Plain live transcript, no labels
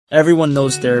Everyone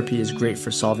knows therapy is great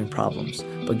for solving problems,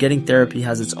 but getting therapy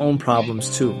has its own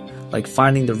problems too, like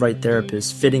finding the right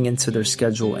therapist, fitting into their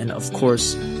schedule, and of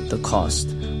course, the cost.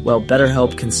 Well,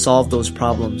 BetterHelp can solve those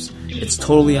problems. It's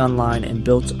totally online and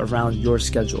built around your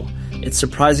schedule. It's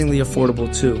surprisingly affordable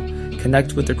too.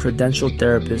 Connect with a credentialed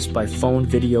therapist by phone,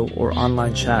 video, or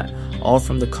online chat, all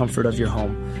from the comfort of your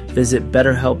home. Visit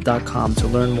BetterHelp.com to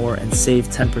learn more and save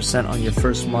 10% on your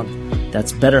first month.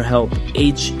 That's BetterHelp,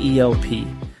 H-E-L-P.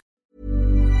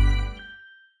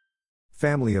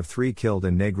 Family of 3 killed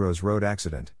in Negros road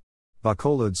accident.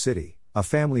 Bacolod City, a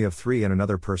family of 3 and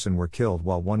another person were killed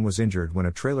while one was injured when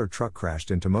a trailer truck crashed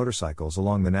into motorcycles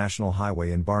along the National Highway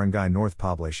in Barangay North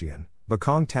Poblacion,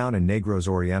 Bacong Town in Negros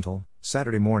Oriental,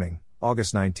 Saturday morning,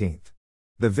 August 19.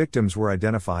 The victims were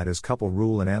identified as couple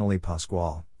Rule and Annalie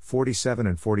Pascual, 47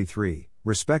 and 43,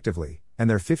 respectively, and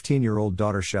their 15-year-old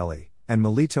daughter Shelley, and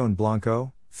Melitone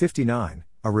Blanco, 59,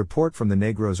 a report from the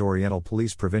Negros Oriental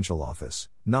Police Provincial Office,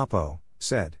 NAPO,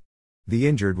 said. The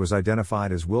injured was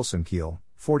identified as Wilson Keel,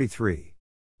 43.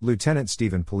 Lieutenant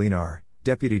Stephen Polinar,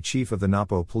 Deputy Chief of the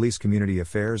Napo Police Community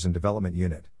Affairs and Development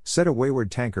Unit, said a wayward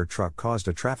tanker truck caused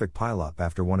a traffic pileup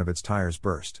after one of its tires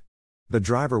burst. The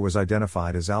driver was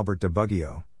identified as Albert de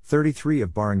Buggio, 33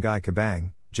 of Barangay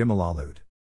Cabang, Jimalalud.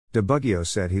 De Buggio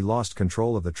said he lost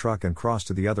control of the truck and crossed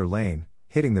to the other lane,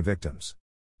 hitting the victims.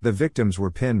 The victims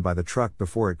were pinned by the truck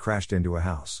before it crashed into a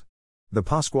house. The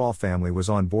Pascual family was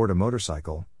on board a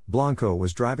motorcycle. Blanco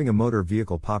was driving a motor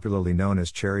vehicle popularly known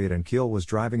as Chariot and Keel was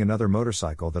driving another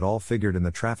motorcycle that all figured in the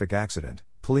traffic accident,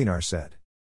 Polinar said.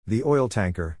 The oil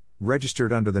tanker,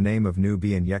 registered under the name of New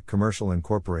Bianyek Commercial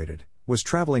Incorporated, was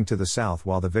traveling to the south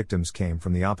while the victims came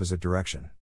from the opposite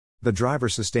direction. The driver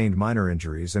sustained minor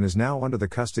injuries and is now under the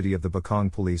custody of the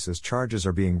Bacong police as charges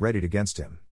are being readied against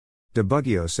him. De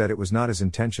Buggio said it was not his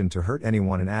intention to hurt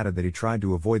anyone and added that he tried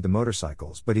to avoid the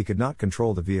motorcycles but he could not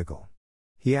control the vehicle.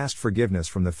 He asked forgiveness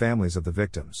from the families of the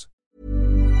victims.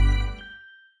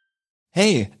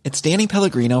 Hey, it's Danny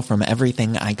Pellegrino from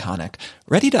Everything Iconic.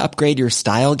 Ready to upgrade your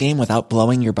style game without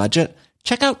blowing your budget?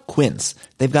 Check out Quince.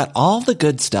 They've got all the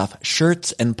good stuff,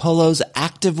 shirts and polos,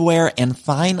 activewear, and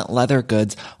fine leather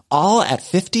goods, all at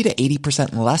 50 to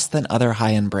 80% less than other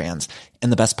high-end brands. And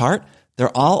the best part?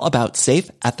 They're all about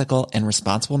safe, ethical, and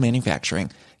responsible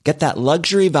manufacturing. Get that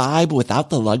luxury vibe without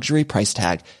the luxury price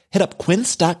tag. Hit up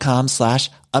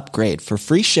quince.com/upgrade for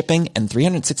free shipping and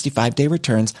 365-day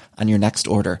returns on your next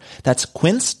order. That's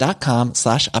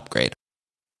quince.com/upgrade.